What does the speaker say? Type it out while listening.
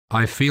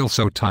I feel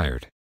so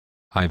tired.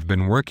 I've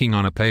been working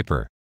on a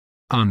paper.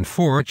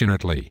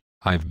 Unfortunately,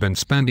 I've been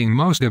spending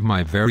most of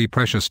my very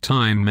precious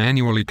time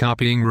manually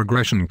copying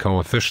regression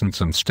coefficients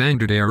and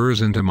standard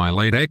errors into my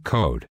LaTeX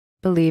code.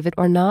 Believe it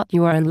or not,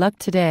 you are in luck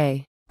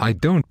today. I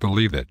don't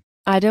believe it.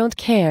 I don't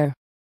care.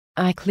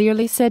 I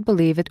clearly said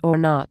believe it or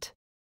not.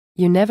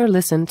 You never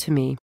listened to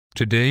me.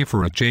 Today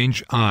for a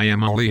change I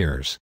am all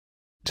ears.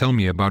 Tell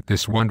me about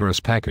this wondrous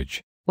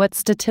package. What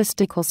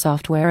statistical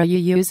software are you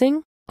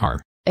using?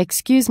 R.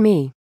 Excuse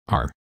me.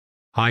 R.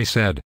 I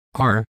said,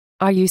 R.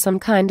 Are you some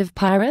kind of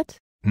pirate?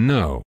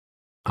 No.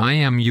 I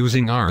am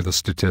using R, the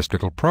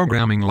statistical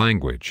programming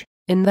language.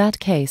 In that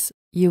case,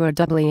 you are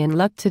doubly in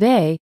luck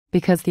today,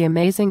 because the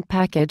amazing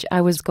package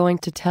I was going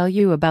to tell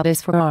you about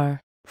is for R.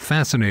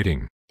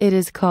 Fascinating. It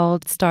is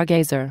called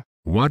Stargazer.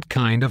 What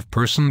kind of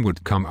person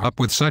would come up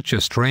with such a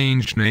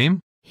strange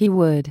name? He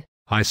would.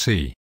 I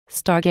see.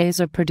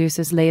 Stargazer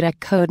produces LaTeX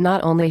code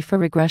not only for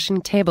regression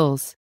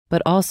tables,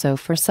 but also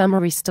for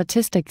summary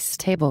statistics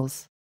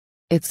tables.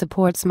 It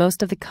supports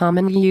most of the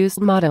commonly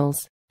used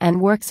models, and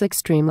works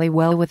extremely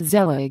well with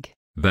Zelig.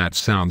 That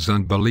sounds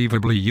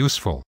unbelievably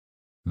useful.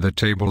 The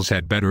tables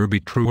had better be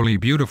truly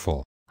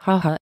beautiful.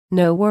 Haha,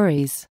 no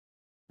worries.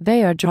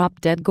 They are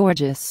drop-dead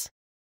gorgeous.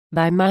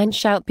 Thy mind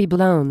shalt be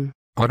blown.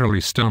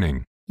 Utterly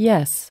stunning.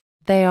 Yes,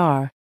 they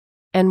are.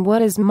 And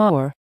what is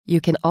more,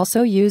 you can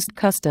also use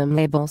custom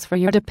labels for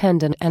your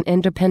dependent and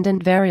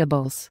independent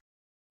variables.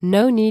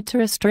 No need to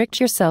restrict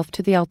yourself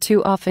to the all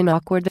too often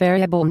awkward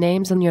variable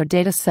names in your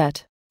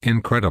dataset.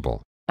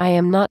 Incredible. I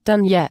am not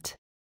done yet.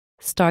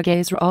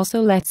 Stargazer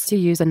also lets you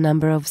use a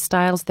number of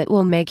styles that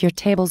will make your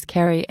tables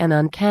carry an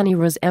uncanny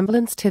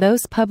resemblance to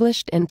those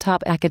published in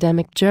top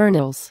academic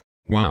journals.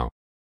 Wow.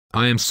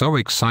 I am so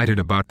excited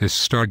about this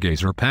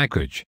Stargazer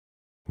package.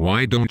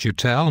 Why don't you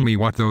tell me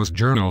what those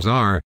journals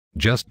are,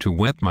 just to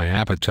whet my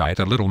appetite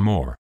a little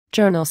more?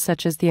 Journals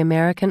such as the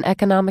American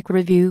Economic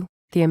Review,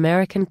 the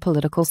American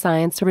Political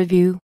Science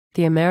Review,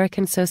 the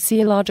American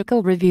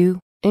Sociological Review,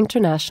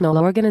 International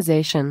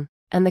Organization,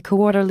 and the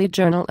Quarterly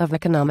Journal of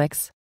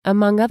Economics,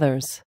 among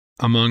others.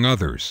 Among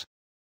others.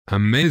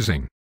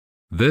 Amazing.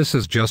 This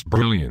is just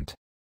brilliant.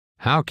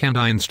 How can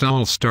I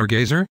install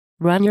Stargazer?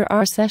 Run your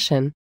R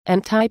session,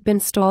 and type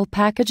install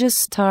packages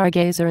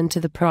Stargazer into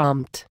the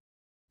prompt.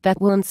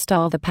 That will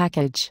install the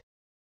package.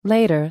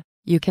 Later,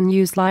 you can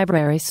use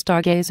library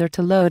Stargazer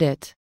to load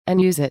it, and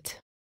use it.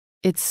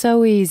 It's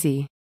so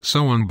easy.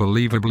 So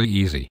unbelievably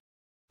easy.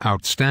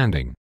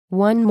 Outstanding.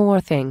 One more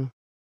thing.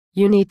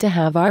 You need to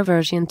have R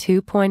version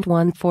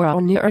 2.14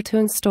 or newer to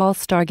install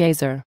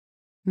Stargazer.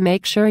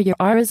 Make sure your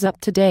R is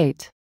up to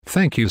date.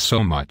 Thank you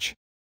so much.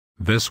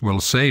 This will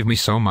save me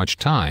so much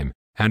time,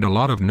 and a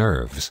lot of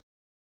nerves.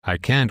 I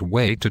can't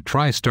wait to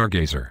try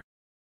Stargazer.